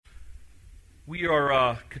We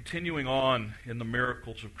are continuing on in the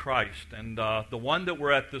miracles of Christ, and the one that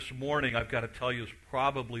we're at this morning, I've got to tell you, is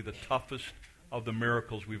probably the toughest of the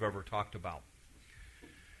miracles we've ever talked about.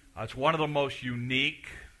 It's one of the most unique.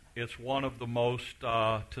 It's one of the most,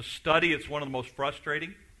 to study, it's one of the most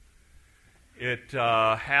frustrating. It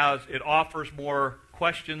offers more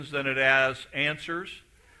questions than it has answers.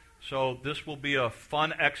 So this will be a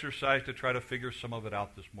fun exercise to try to figure some of it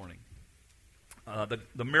out this morning.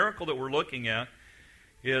 The miracle that we're looking at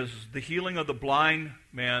is the healing of the blind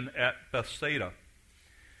man at Bethsaida.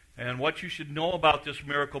 And what you should know about this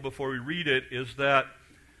miracle before we read it is that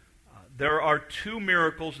there are two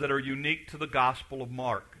miracles that are unique to the Gospel of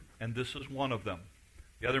Mark, and this is one of them.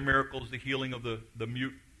 The other miracle is the healing of the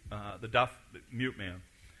deaf mute man.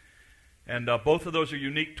 And both of those are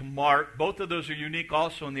unique to Mark. Both of those are unique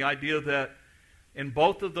also in the idea that in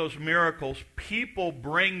both of those miracles, people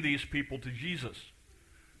bring these people to Jesus.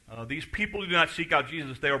 These people do not seek out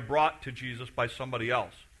Jesus. They are brought to Jesus by somebody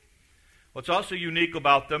else. What's also unique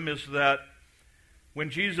about them is that when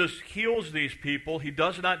Jesus heals these people, he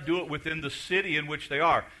does not do it within the city in which they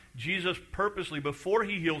are. Jesus purposely, before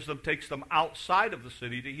he heals them, takes them outside of the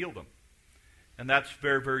city to heal them. And that's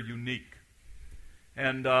very, very unique.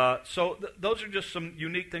 And those are just some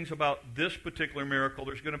unique things about this particular miracle.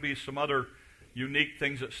 There's going to be some other unique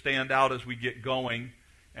things that stand out as we get going,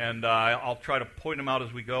 and I'll try to point them out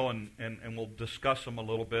as we go, and we'll discuss them a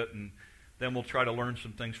little bit, and then we'll try to learn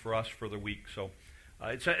some things for us for the week. So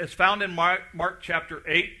it's found in Mark chapter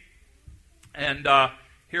 8, and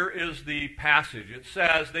here is the passage. It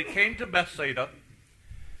says, "They came to Bethsaida,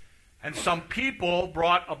 and some people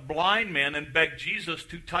brought a blind man and begged Jesus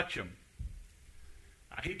to touch him.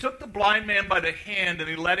 He took the blind man by the hand, and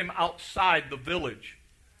he led him outside the village.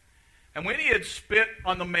 And when he had spit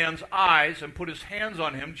on the man's eyes and put his hands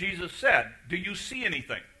on him, Jesus said, 'Do you see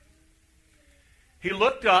anything?' He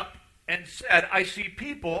looked up and said, 'I see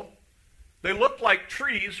people. They look like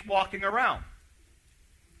trees walking around.'"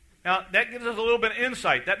 Now, that gives us a little bit of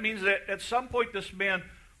insight. That means that at some point this man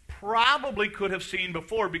probably could have seen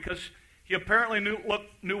before, because he apparently knew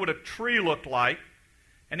what a tree looked like,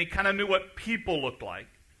 and he kind of knew what people looked like.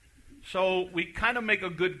 So we kind of make a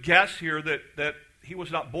good guess here that he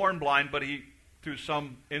was not born blind, but he, through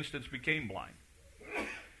some instance, became blind.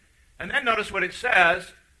 And then notice what it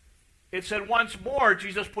says. It said, "Once more,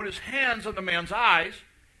 Jesus put his hands on the man's eyes.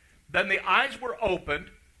 Then the eyes were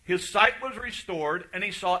opened, his sight was restored, and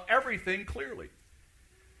he saw everything clearly.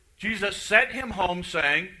 Jesus sent him home,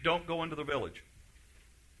 saying, 'Don't go into the village.'"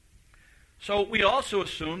 So we also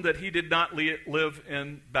assume that he did not live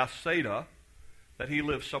in Bethsaida, that he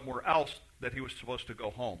lived somewhere else, that he was supposed to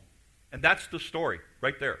go home. And that's the story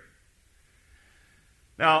right there.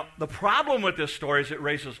 Now, the problem with this story is it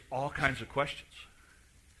raises all kinds of questions.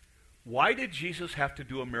 Why did Jesus have to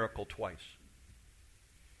do a miracle twice?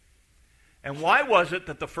 And why was it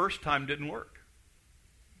that the first time didn't work?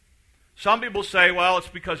 Some people say, well, it's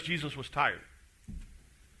because Jesus was tired.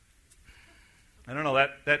 I don't know,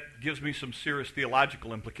 that gives me some serious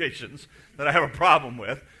theological implications that I have a problem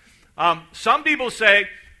with. Some people say,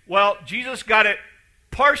 well, Jesus got it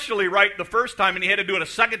partially right the first time, and he had to do it a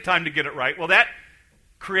second time to get it right. Well, that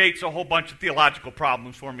creates a whole bunch of theological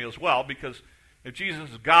problems for me as well, because if Jesus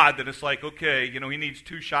is God, then it's like, okay, he needs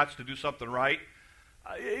two shots to do something right.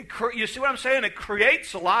 You see what I'm saying? It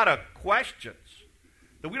creates a lot of questions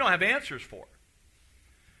that we don't have answers for.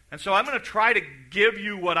 And so I'm going to try to give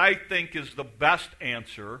you what I think is the best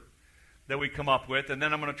answer that we come up with, and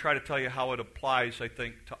then I'm going to try to tell you how it applies, I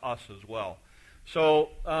think, to us as well. So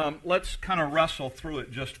let's kind of wrestle through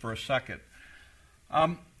it just for a second.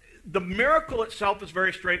 The miracle itself is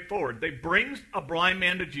very straightforward. They bring a blind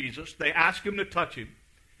man to Jesus. They ask him to touch him.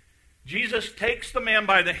 Jesus takes the man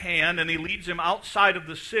by the hand, and he leads him outside of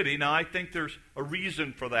the city. Now, I think there's a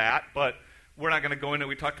reason for that, but we're not going to go into it.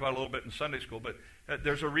 We talked about it a little bit in Sunday school, but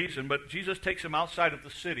there's a reason. But Jesus takes him outside of the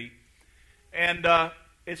city, and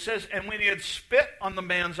it says, "And when he had spit on the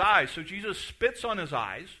man's eyes," so Jesus spits on his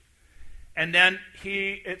eyes, and then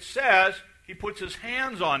it says he puts his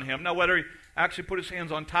hands on him. Now, whether he actually put his hands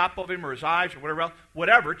on top of him or his eyes or whatever else,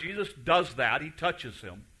 whatever, Jesus does that. He touches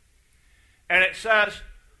him. And it says,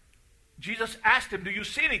 Jesus asked him, "Do you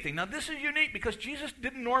see anything?" Now, this is unique because Jesus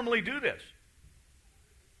didn't normally do this.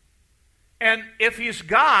 And if he's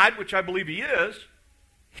God, which I believe he is,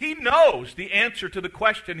 he knows the answer to the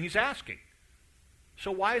question he's asking. So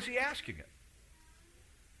why is he asking it?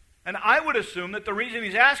 And I would assume that the reason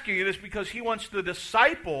he's asking it is because he wants the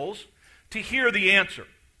disciples to hear the answer.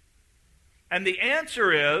 And the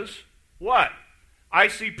answer is, what? I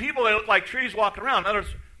see people that look like trees walking around. In other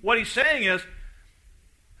words, what he's saying is,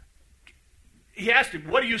 he asked him,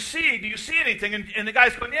 what do you see? Do you see anything? And the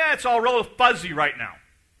guy's going, yeah, it's all real fuzzy right now.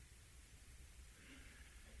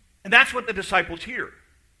 And that's what the disciples hear.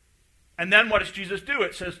 And then what does Jesus do?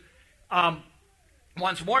 It says,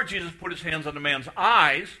 once more Jesus put his hands on the man's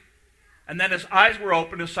eyes, and then his eyes were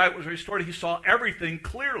opened, his sight was restored, he saw everything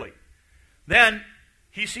clearly. Then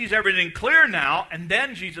he sees everything clear now, and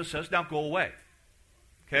then Jesus says, now go away.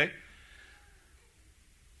 Okay?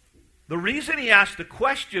 The reason he asked the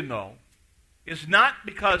question, though, is not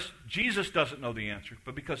because Jesus doesn't know the answer,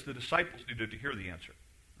 but because the disciples needed to hear the answer.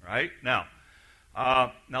 All right? Now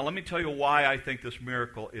let me tell you why I think this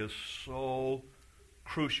miracle is so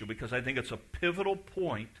crucial, because I think it's a pivotal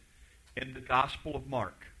point in the Gospel of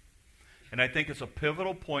Mark. And I think it's a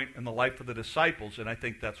pivotal point in the life of the disciples, and I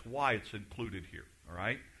think that's why it's included here. All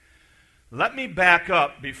right? Let me back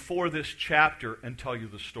up before this chapter and tell you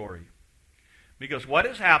the story. Because what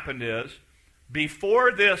has happened is,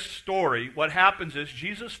 before this story, what happens is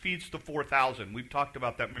Jesus feeds the 4,000. We've talked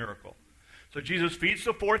about that miracle. So Jesus feeds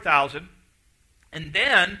the 4,000, and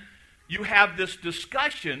then you have this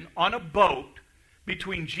discussion on a boat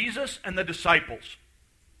between Jesus and the disciples.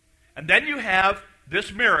 And then you have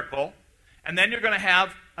this miracle, and then you're going to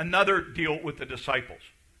have another deal with the disciples.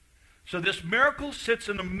 So this miracle sits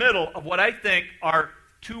in the middle of what I think are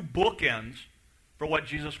two bookends for what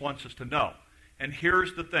Jesus wants us to know. And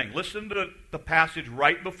here's the thing. Listen to the passage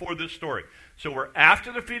right before this story. So we're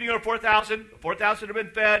after the feeding of the 4,000. The 4,000 have been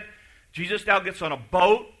fed. Jesus now gets on a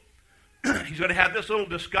boat. He's going to have this little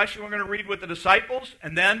discussion we're going to read with the disciples,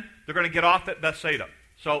 and then they're going to get off at Bethsaida.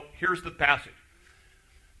 So here's the passage.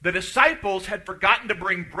 The disciples had forgotten to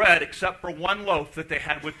bring bread except for one loaf that they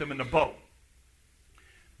had with them in the boat.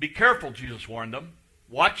 Be careful, Jesus warned them.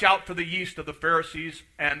 Watch out for the yeast of the Pharisees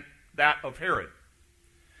and that of Herod.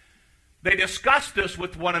 They discussed this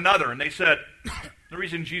with one another, and they said, the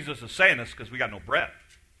reason Jesus is saying this is because we got no bread.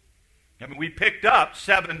 I mean, we picked up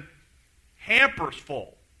 7 hampers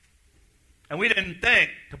full, and we didn't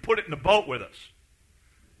think to put it in the boat with us.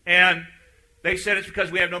 And they said it's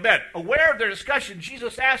because we have no bread. Aware of their discussion,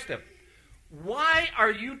 Jesus asked them, why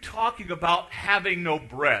are you talking about having no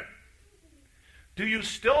bread? Do you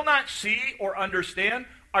still not see or understand?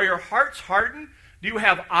 Are your hearts hardened? Do you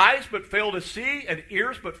have eyes but fail to see and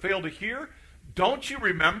ears but fail to hear? Don't you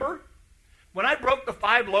remember? When I broke the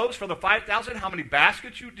 5 loaves for the 5,000, how many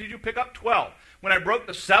baskets did you pick up? 12. When I broke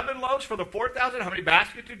the 7 loaves for the 4,000, how many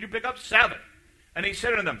baskets did you pick up? 7. And he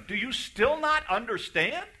said to them, do you still not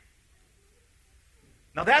understand?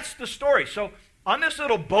 Now that's the story. So on this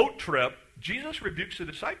little boat trip, Jesus rebukes the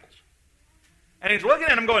disciples. And he's looking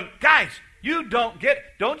at them going, guys, you don't get it.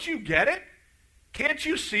 Don't you get it? Can't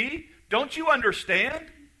you see? Don't you understand?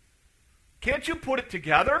 Can't you put it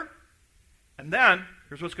together? And then,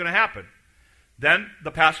 here's what's going to happen. Then,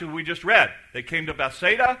 the passage we just read. They came to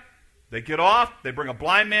Bethsaida. They get off. They bring a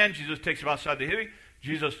blind man. Jesus takes him outside the city.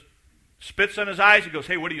 Jesus spits in his eyes. He goes,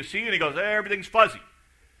 hey, what do you see? And he goes, everything's fuzzy.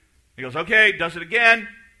 He goes, okay, does it again.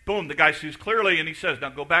 Boom, the guy sees clearly, and he says, now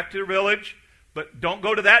go back to the village, but don't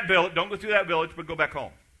go to that village. Don't go through that village, but go back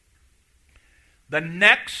home. The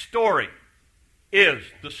next story is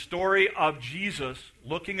the story of Jesus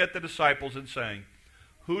looking at the disciples and saying,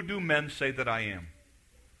 who do men say that I am?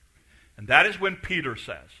 And that is when Peter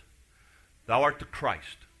says, thou art the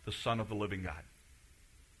Christ, the Son of the living God.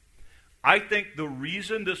 I think the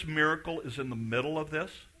reason this miracle is in the middle of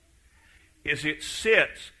this is it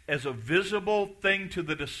sits as a visible thing to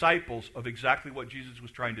the disciples of exactly what Jesus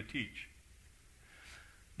was trying to teach.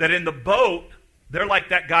 That in the boat, they're like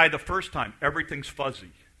that guy the first time. Everything's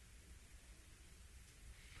fuzzy.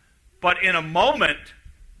 But in a moment,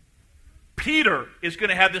 Peter is going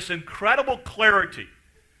to have this incredible clarity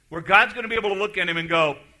where God's going to be able to look at him and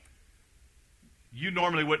go, you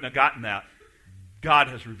normally wouldn't have gotten that. God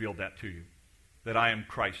has revealed that to you, that I am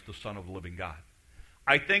Christ, the Son of the living God.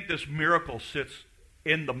 I think this miracle sits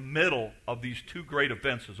in the middle of these two great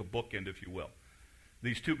events as a bookend, if you will.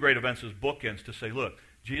 These two great events as bookends to say, look,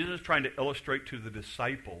 Jesus is trying to illustrate to the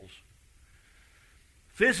disciples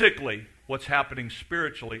physically what's happening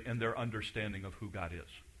spiritually in their understanding of who God is.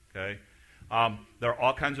 Okay? There are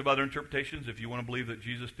all kinds of other interpretations. If you want to believe that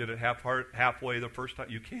Jesus did it halfway the first time,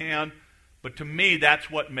 you can. But to me, that's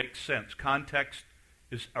what makes sense. Context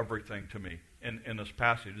is everything to me in this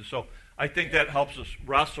passage. And so I think that helps us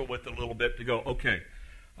wrestle with it a little bit to go, okay.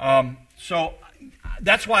 So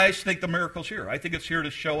that's why I think the miracle's here. I think it's here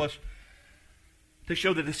to show us, to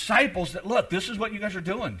show the disciples that, look, this is what you guys are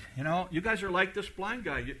doing. You know, you guys are like this blind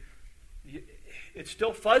guy. It's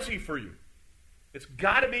still fuzzy for you. It's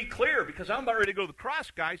got to be clear because I'm about ready to go to the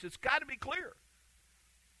cross, guys. It's got to be clear.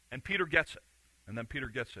 And Peter gets it. And then Peter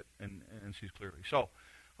gets it and sees clearly. So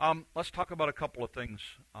let's talk about a couple of things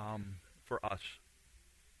for us.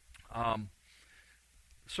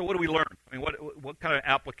 So what do we learn? I mean, what kind of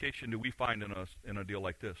application do we find in a deal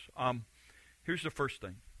like this? Here's the first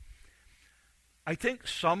thing. I think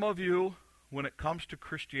some of you, when it comes to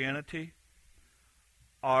Christianity,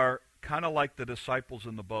 are kind of like the disciples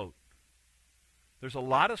in the boat. There's a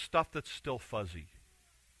lot of stuff that's still fuzzy.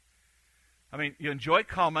 I mean, you enjoy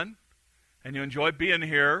coming, and you enjoy being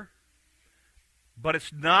here, but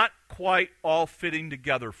it's not quite all fitting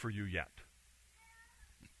together for you yet.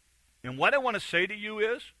 And what I want to say to you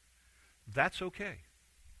is, that's okay.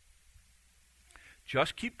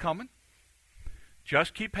 Just keep coming.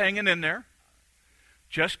 Just keep hanging in there.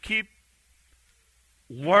 Just keep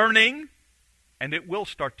learning, and it will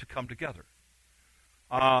start to come together.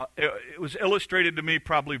 It was illustrated to me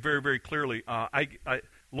probably very, very clearly.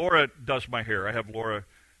 Laura does my hair. I have Laura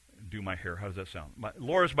do my hair. How does that sound?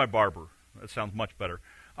 Laura's my barber. That sounds much better.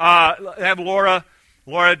 I have Laura.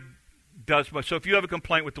 Laura does my... So if you have a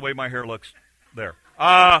complaint with the way my hair looks, there.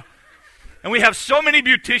 And we have so many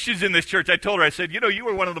beauticians in this church. I told her, I said, you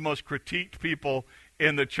were one of the most critiqued people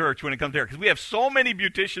in the church when it comes to hair. Because we have so many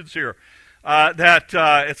beauticians here that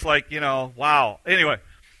it's like, wow. Anyway,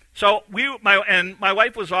 so my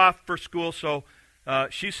wife was off for school, so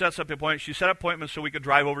she sets up the appointment. She set up appointments so we could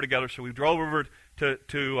drive over together. So we drove over to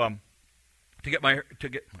get my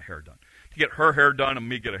hair done, to get her hair done and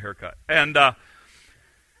me get a haircut. And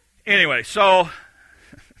anyway, so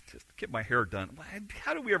just get my hair done.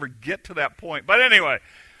 How do we ever get to that point? But anyway,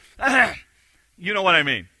 you know what I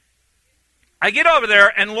mean. I get over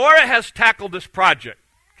there, and Laura has tackled this project,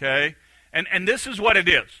 okay? And this is what it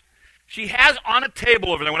is. She has on a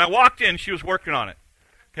table over there. When I walked in, she was working on it,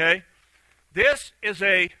 okay? This is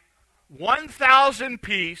a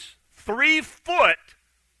 1,000-piece, 3-foot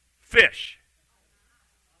fish.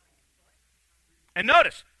 And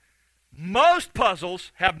notice, most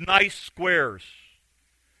puzzles have nice squares.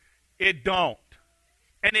 It don't.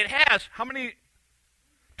 And it has, how many?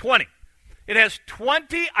 20. It has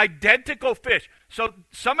 20 identical fish. So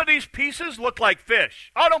some of these pieces look like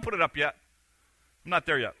fish. Oh, don't put it up yet. I'm not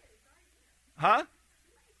there yet. Huh?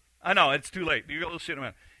 I know, it's too late. You'll see in a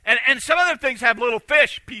minute. And some of the things have little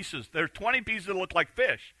fish pieces. There are 20 pieces that look like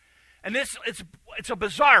fish. And it's a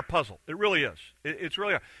bizarre puzzle. It really is. It's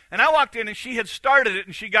really hard. And I walked in, and she had started it,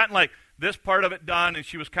 and she gotten like this part of it done, and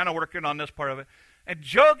she was kind of working on this part of it. And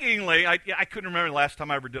jokingly, I couldn't remember the last time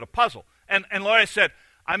I ever did a puzzle. And Laura said,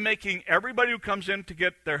 I'm making everybody who comes in to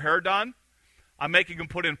get their hair done, I'm making them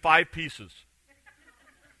put in 5 pieces.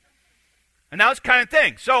 And that was the kind of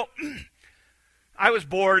thing. So I was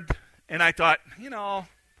bored, and I thought,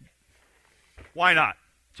 why not?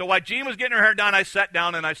 So while Jean was getting her hair done, I sat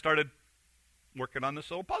down and I started working on this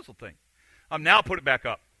little puzzle thing. Now put it back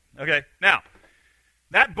up. Okay, now,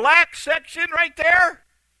 that black section right there,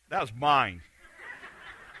 that was mine.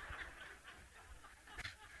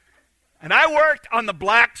 And I worked on the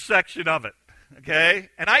black section of it, okay?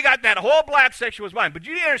 And I got that whole black section was mine. But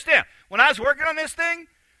you need to understand, when I was working on this thing,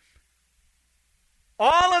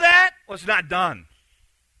 all of that was not done.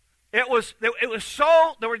 It was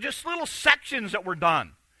so, there were just little sections that were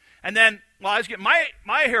done. And then, while I was getting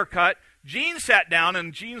my hair cut, Jean sat down,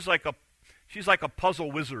 and Jean's she's like a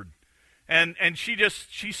puzzle wizard. And she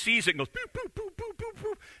sees it and goes, boop, boop, boop, boop, boop,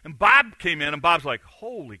 boop. And Bob came in, and Bob's like,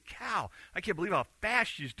 holy cow, I can't believe how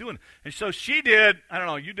fast she's doing it. And so she did, I don't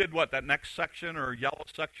know, you did what, that next section or yellow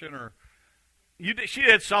section? She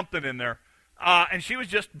did something in there. And she was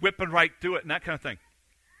just whipping right through it and that kind of thing.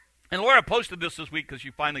 And Laura posted this week because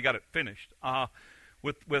she finally got it finished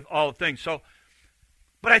with all the things. So,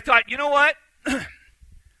 but I thought, you know what?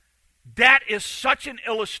 That is such an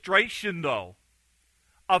illustration, though,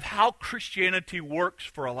 of how Christianity works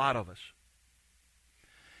for a lot of us.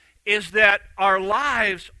 Is that our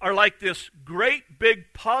lives are like this great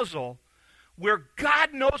big puzzle where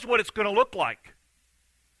God knows what it's going to look like.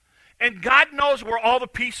 And God knows where all the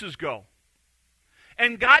pieces go.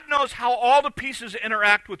 And God knows how all the pieces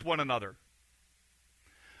interact with one another.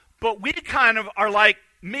 But we kind of are like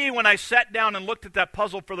me when I sat down and looked at that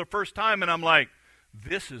puzzle for the first time, and I'm like,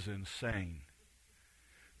 this is insane.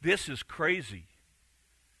 This is crazy.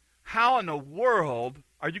 How in the world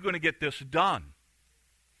are you going to get this done?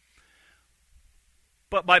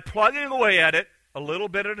 But by plugging away at it a little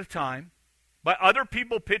bit at a time, by other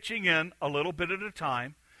people pitching in a little bit at a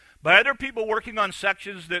time, by other people working on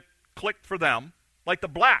sections that clicked for them, like the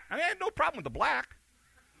black. I had no problem with the black.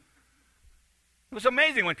 It was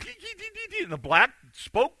amazing when the black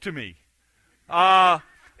spoke to me.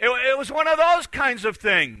 It was one of those kinds of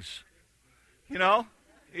things, Yeah.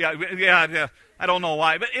 I don't know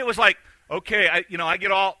why, but it was like, okay, I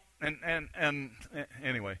get all, and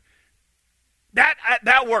anyway.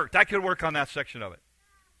 That worked. I could work on that section of it.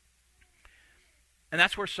 And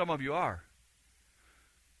that's where some of you are.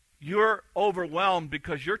 You're overwhelmed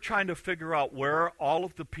because you're trying to figure out where all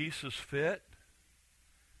of the pieces fit,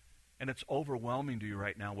 and it's overwhelming to you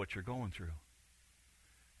right now what you're going through.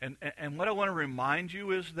 And what I want to remind you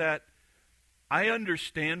is that I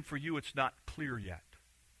understand for you it's not clear yet.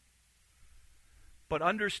 But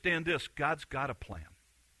understand this, God's got a plan.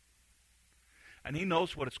 And he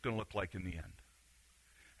knows what it's going to look like in the end.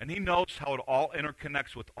 And he knows how it all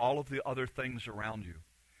interconnects with all of the other things around you.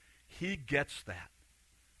 He gets that.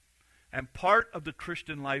 And part of the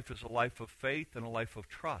Christian life is a life of faith and a life of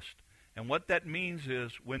trust. And what that means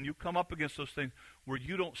is when you come up against those things where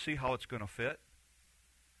you don't see how it's going to fit,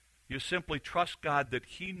 you simply trust God that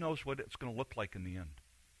he knows what it's going to look like in the end.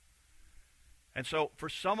 And so for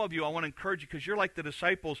some of you, I want to encourage you because you're like the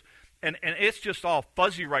disciples, and it's just all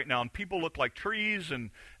fuzzy right now, and people look like trees, and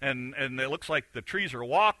it looks like the trees are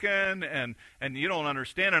walking, and you don't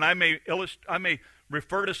understand. And I may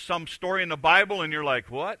refer to some story in the Bible, and you're like,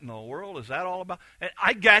 what in the world is that all about? And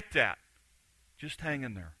I get that. Just hang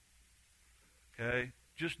in there. Okay?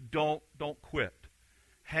 Just don't quit.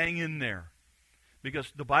 Hang in there.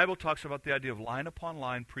 Because the Bible talks about the idea of line upon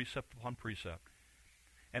line, precept upon precept.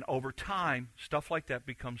 And over time, stuff like that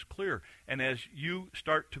becomes clear. And as you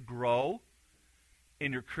start to grow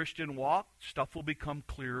in your Christian walk, stuff will become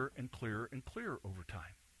clearer and clearer and clearer over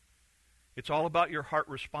time. It's all about your heart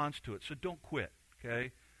response to it. So don't quit,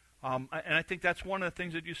 okay? And I think that's one of the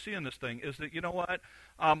things that you see in this thing is that, you know what?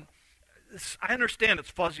 I understand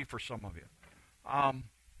it's fuzzy for some of you.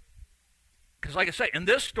 Because like I say, in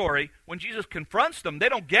this story, when Jesus confronts them, they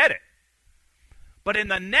don't get it. But in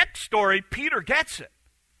the next story, Peter gets it.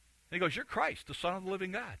 And he goes, you're Christ, the Son of the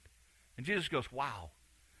living God. And Jesus goes, wow,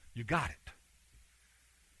 you got it.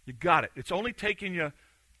 You got it. It's only taken you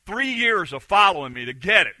 3 years of following me to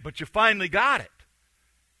get it, but you finally got it.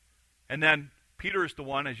 And then Peter is the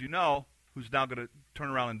one, as you know, who's now going to turn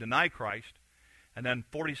around and deny Christ. And then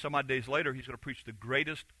 40 some odd days later, he's going to preach the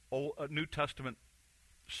greatest New Testament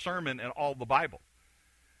sermon in all the Bible.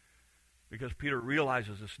 Because Peter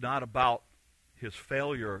realizes it's not about his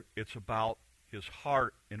failure, it's about his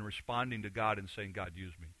heart in responding to God and saying, God,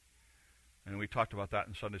 use me. And we talked about that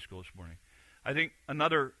in Sunday school this morning. I think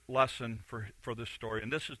another lesson for this story,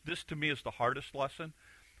 and this to me is the hardest lesson,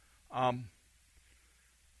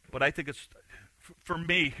 but I think it's, for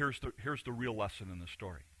me, here's the real lesson in the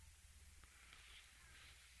story.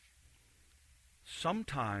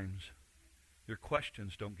 Sometimes your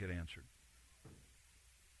questions don't get answered.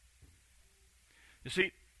 You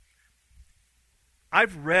see,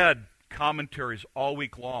 I've read commentaries all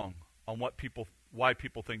week long on why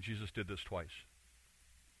people think Jesus did this twice.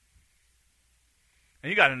 And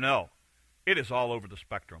you got to know, it is all over the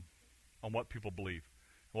spectrum on what people believe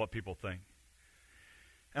and what people think.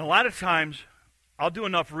 And a lot of times, I'll do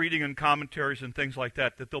enough reading and commentaries and things like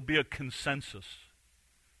that there'll be a consensus.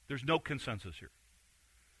 There's no consensus here.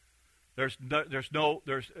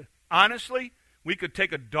 Honestly, we could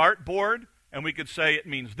take a dartboard and we could say it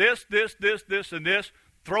means this, and this,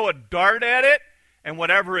 throw a dart at it, and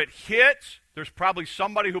whatever it hits, there's probably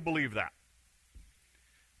somebody who believes that.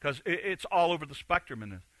 Because it's all over the spectrum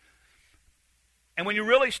in this. And when you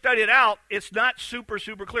really study it out, it's not super,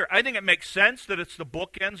 super clear. I think it makes sense that it's the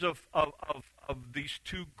bookends of these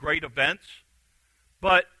two great events,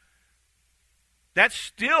 but that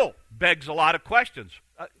still begs a lot of questions.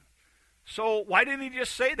 So why didn't he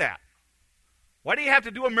just say that? Why do you have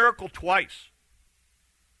to do a miracle twice?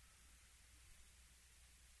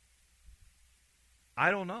 I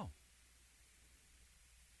don't know.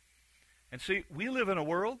 And see, we live in a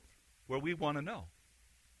world where we want to know.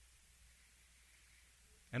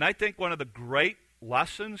 And I think one of the great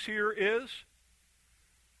lessons here is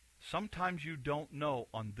sometimes you don't know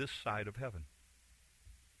on this side of heaven.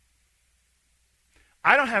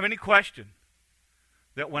 I don't have any question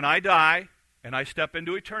that when I die and I step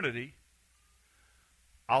into eternity,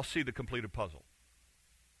 I'll see the completed puzzle.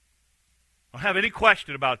 I don't have any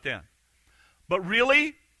question about that. But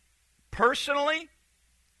really, personally,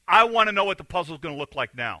 I want to know what the puzzle is going to look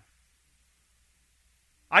like now.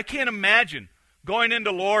 I can't imagine going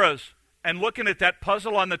into Laura's and looking at that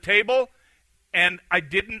puzzle on the table, and I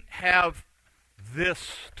didn't have this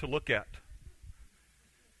to look at.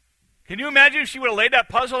 Can you imagine if she would have laid that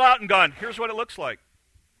puzzle out and gone, here's what it looks like?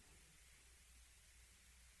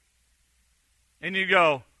 And you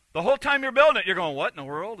go, the whole time you're building it, you're going, what in the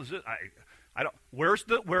world is it? I don't. Where's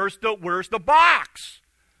the box?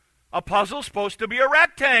 A puzzle's supposed to be a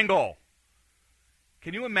rectangle.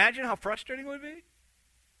 Can you imagine how frustrating it would be?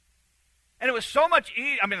 And it was so much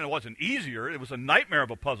it wasn't easier. It was a nightmare of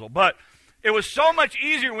a puzzle. But it was so much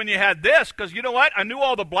easier when you had this, because you know what? I knew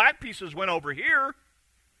all the black pieces went over here.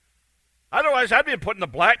 Otherwise, I'd be putting the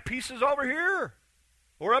black pieces over here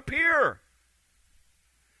or up here.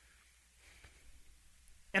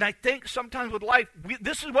 And I think sometimes with life,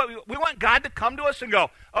 this is what we want God to come to us and go,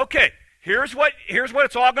 okay, here's what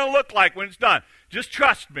it's all going to look like when it's done. Just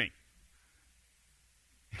trust me.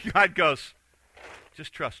 God goes,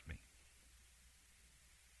 just trust me.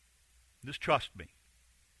 Just trust me.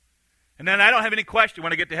 And then I don't have any question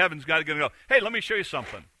when I get to heaven. God's going to go, hey, let me show you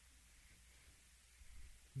something.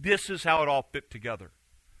 This is how it all fit together.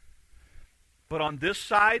 But on this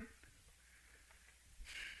side,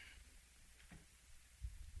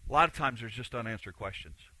 a lot of times there's just unanswered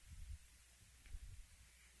questions.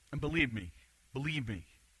 And believe me,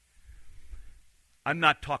 I'm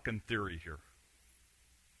not talking theory here.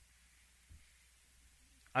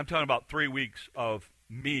 I'm talking about 3 weeks of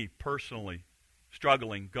me personally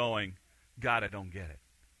struggling, going, God, I don't get it.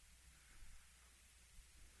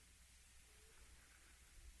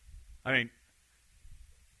 I mean,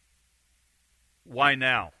 why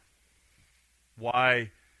now?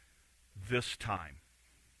 Why this time?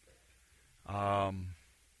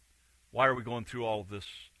 Why are we going through all of this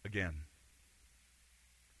again?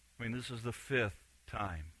 I mean, this is the 5th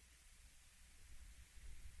time.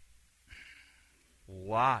 A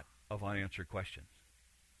lot of unanswered questions.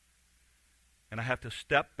 And I have to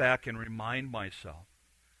step back and remind myself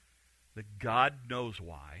that God knows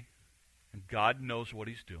why, and God knows what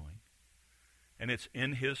he's doing, and it's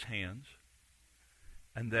in his hands,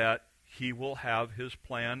 and that he will have his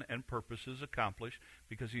plan and purposes accomplished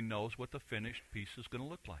because he knows what the finished piece is going to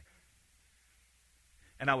look like.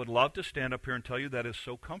 And I would love to stand up here and tell you that is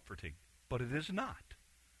so comforting, but it is not.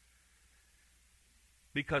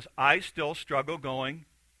 Because I still struggle going,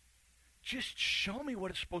 just show me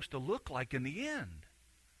what it's supposed to look like in the end.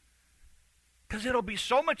 Because it'll be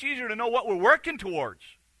so much easier to know what we're working towards.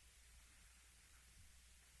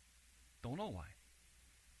 Don't know why.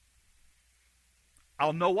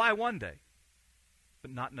 I'll know why one day,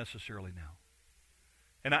 but not necessarily now.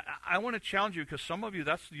 And I want to challenge you, because some of you,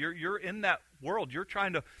 you're in that world. You're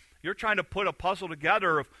trying to put a puzzle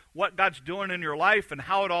together of what God's doing in your life and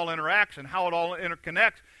how it all interacts and how it all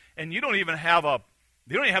interconnects, and you don't even have a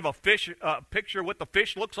picture of what the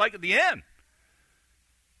fish looks like at the end.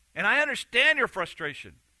 And I understand your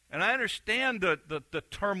frustration, and I understand the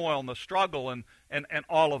turmoil and the struggle and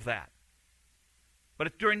all of that.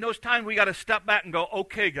 But during those times, we got to step back and go,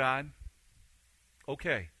 okay, God,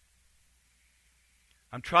 okay.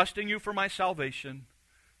 I'm trusting you for my salvation.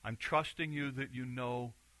 I'm trusting you that you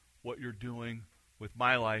know what you're doing with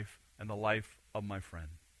my life and the life of my friend.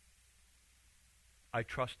 I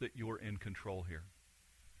trust that you are in control here.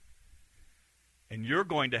 And you're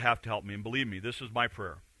going to have to help me. And believe me, this is my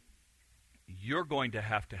prayer. You're going to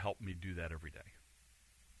have to help me do that every day.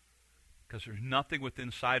 Because there's nothing within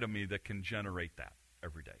inside of me that can generate that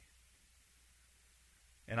every day.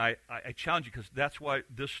 And I challenge you, because that's why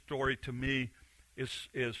this story to me is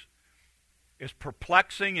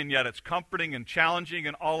perplexing, and yet it's comforting and challenging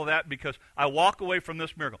and all of that, because I walk away from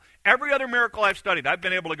this miracle. Every other miracle I've studied, I've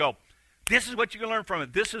been able to go, this is what you can learn from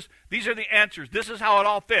it. These are the answers. This is how it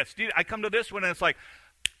all fits. I come to this one and it's like,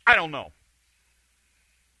 I don't know.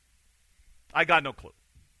 I got no clue.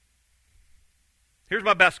 Here's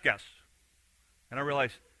my best guess. And I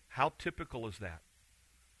realize, how typical is that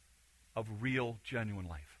of real, genuine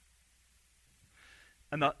life?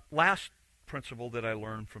 And the last principle that I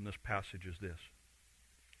learned from this passage is this.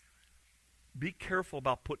 Be careful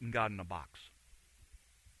about putting God in a box.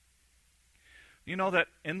 You know that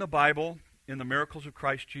in the Bible, in the miracles of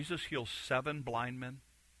Christ, Jesus heals 7 blind men.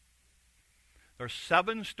 There are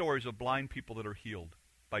 7 stories of blind people that are healed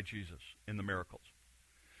by Jesus in the miracles.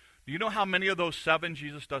 Do you know how many of those 7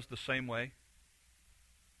 Jesus does the same way?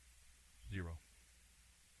 0.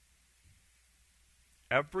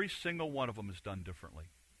 Every single one of them is done differently.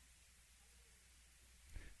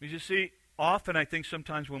 Because you see, often I think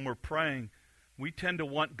sometimes when we're praying, we tend to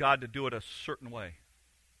want God to do it a certain way.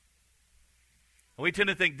 We tend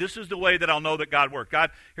to think, this is the way that I'll know that God worked.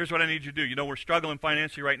 God, here's what I need you to do. You know, we're struggling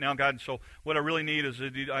financially right now, God, and so what I really need is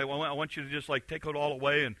I want you to just like take it all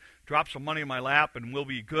away and drop some money in my lap, and we'll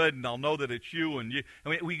be good, and I'll know that it's you. And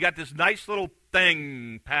we got this nice little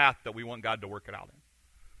path that we want God to work it out in.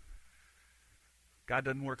 God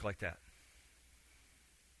doesn't work like that.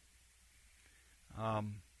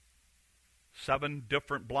 7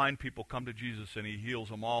 different blind people come to Jesus, and he heals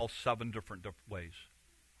them all 7 different ways.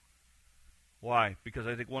 Why? Because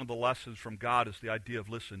I think one of the lessons from God is the idea of,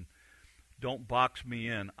 listen, don't box me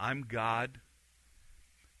in. I'm God,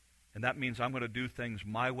 and that means I'm going to do things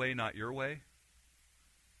my way, not your way,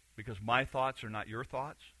 because my thoughts are not your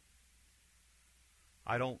thoughts.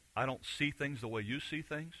 I don't see things the way you see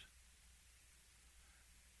things.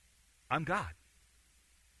 I'm God.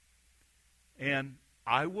 And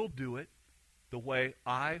I will do it the way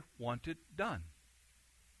I want it done.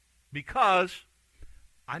 Because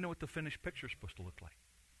I know what the finished picture is supposed to look like.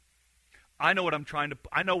 I know what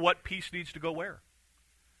I know what piece needs to go where.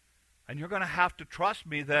 And you're going to have to trust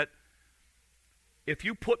me that if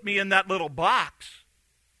you put me in that little box,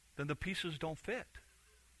 then the pieces don't fit.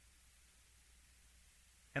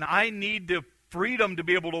 And I need the freedom to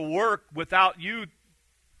be able to work without you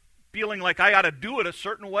feeling like I got to do it a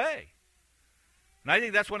certain way. And I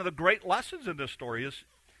think that's one of the great lessons in this story is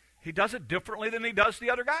he does it differently than he does the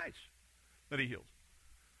other guys that he heals.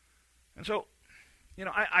 And so,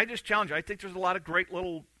 I just challenge you. I think there's a lot of great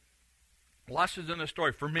little lessons in this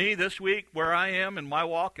story. For me this week, where I am in my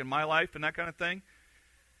walk, in my life, and that kind of thing,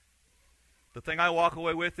 the thing I walk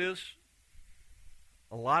away with is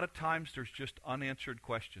a lot of times there's just unanswered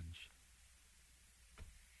questions.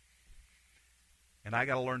 And I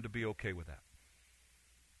got to learn to be okay with that.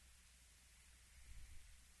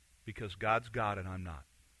 Because God's God and I'm not.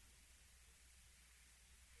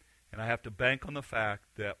 And I have to bank on the fact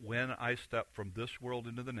that when I step from this world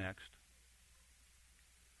into the next,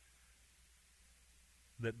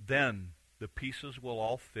 that then the pieces will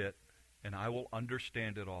all fit and I will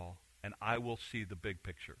understand it all and I will see the big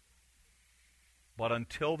picture. But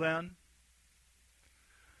until then,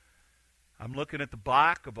 I'm looking at the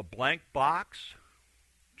back of a blank box,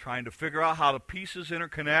 trying to figure out how the pieces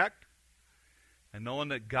interconnect, and knowing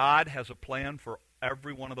that God has a plan for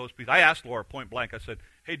every one of those pieces. I asked Laura point blank, I said,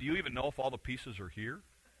 hey, do you even know if all the pieces are here?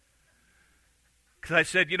 Because I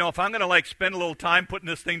said, if I'm going to spend a little time putting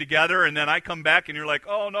this thing together and then I come back and you're like,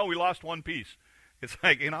 oh no, we lost one piece. It's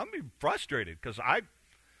like, I'm going to be frustrated because I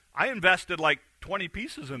invested 20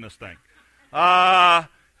 pieces in this thing. But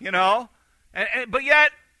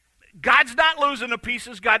yet, God's not losing the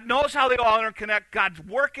pieces. God knows how they all interconnect. God's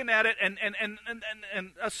working at it, and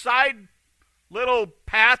a side little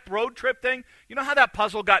path road trip thing. You know how that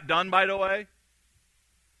puzzle got done, by the way?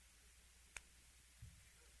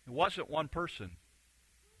 It wasn't one person.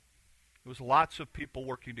 It was lots of people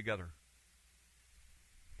working together.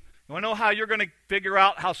 You want to know how you're going to figure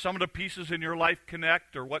out how some of the pieces in your life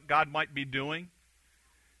connect or what God might be doing?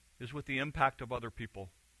 Is with the impact of other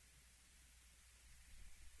people.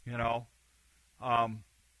 And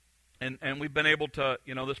we've been able to,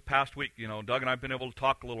 this past week, Doug and I have been able to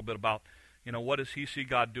talk a little bit about, what does he see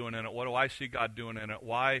God doing in it? What do I see God doing in it?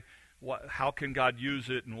 How can God use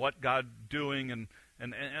it? And what God doing? And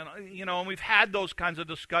we've had those kinds of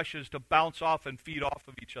discussions to bounce off and feed off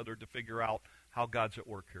of each other to figure out how God's at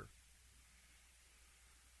work here.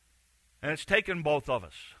 And it's taken both of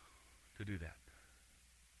us to do that.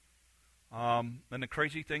 And the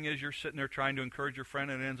crazy thing is you're sitting there trying to encourage your friend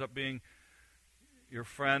and it ends up being your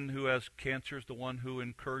friend who has cancer is the one who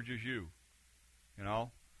encourages you.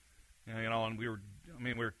 And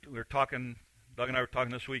we were talking, Doug and I were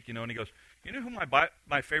talking this week, and he goes, you know who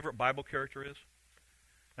my favorite Bible character is?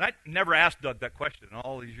 And I never asked Doug that question in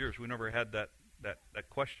all these years. We never had that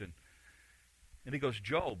question. And he goes,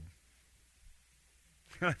 Job.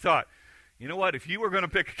 And I thought, you know what? If you were going to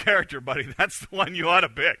pick a character, buddy, that's the one you ought to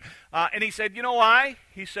pick. And he said, you know why?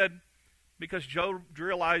 He said, because Job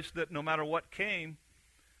realized that no matter what came,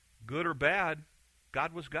 good or bad,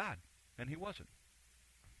 God was God, and he wasn't.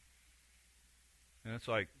 And it's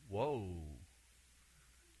like, whoa.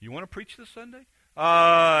 You want to preach this Sunday?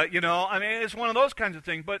 It's one of those kinds of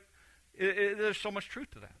things, but there's so much truth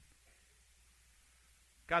to that.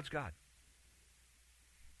 God's God.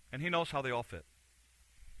 And he knows how they all fit.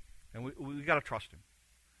 And we got to trust him.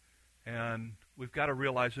 And we've got to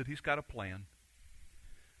realize that he's got a plan.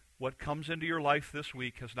 What comes into your life this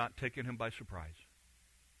week has not taken him by surprise.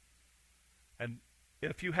 And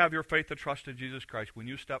if you have your faith and trust in Jesus Christ, when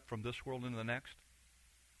you step from this world into the next,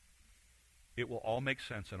 it will all make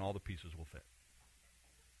sense and all the pieces will fit.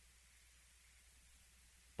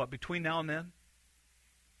 But between now and then,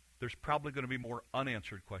 there's probably going to be more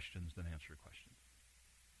unanswered questions than answered questions.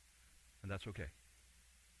 And that's okay.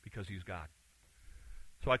 Because he's God.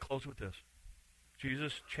 So I close with this.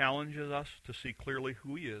 Jesus challenges us to see clearly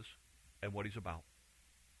who he is and what he's about.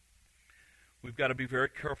 We've got to be very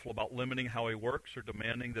careful about limiting how he works or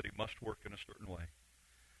demanding that he must work in a certain way.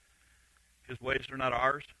 His ways are not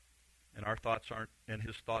ours, and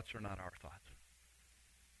his thoughts are not our thoughts.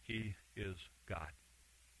 He is God.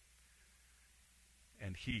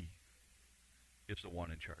 And he is the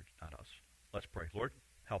one in charge, not us. Let's pray. Lord,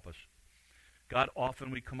 help us. God,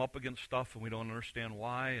 often we come up against stuff and we don't understand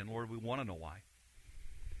why, and Lord, we want to know why.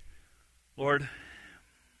 Lord,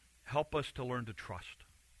 help us to learn to trust.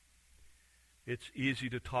 It's easy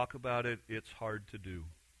to talk about it. It's hard to do.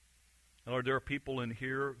 And Lord, there are people in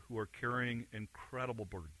here who are carrying incredible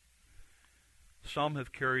burden. Some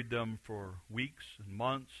have carried them for weeks and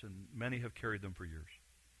months, and many have carried them for years.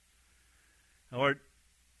 And Lord,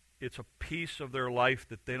 it's a piece of their life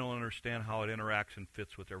that they don't understand how it interacts and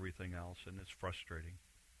fits with everything else, and it's frustrating.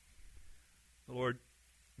 Lord,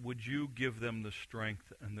 would you give them the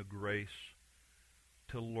strength and the grace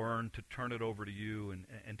to learn to turn it over to you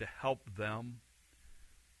and to help them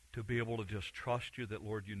to be able to just trust you that,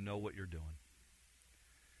 Lord, you know what you're doing.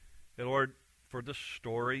 And Lord, for this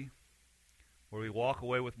story, where we walk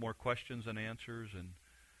away with more questions than answers, and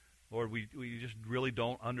Lord, we just really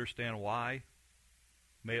don't understand why,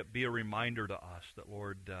 may it be a reminder to us that,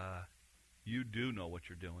 Lord, you do know what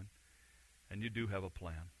you're doing, and you do have a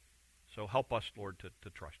plan. So help us, Lord, to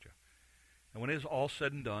trust you. And when it is all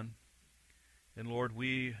said and done, and Lord,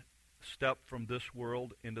 we step from this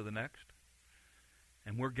world into the next,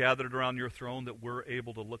 and we're gathered around your throne, that we're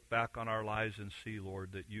able to look back on our lives and see,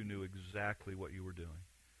 Lord, that you knew exactly what you were doing.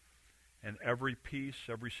 And every piece,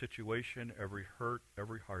 every situation, every hurt,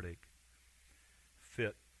 every heartache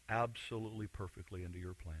fit absolutely perfectly into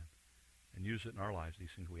your plan. And use it in our lives. These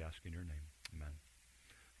things we ask in your name.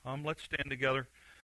 Amen. Let's stand together.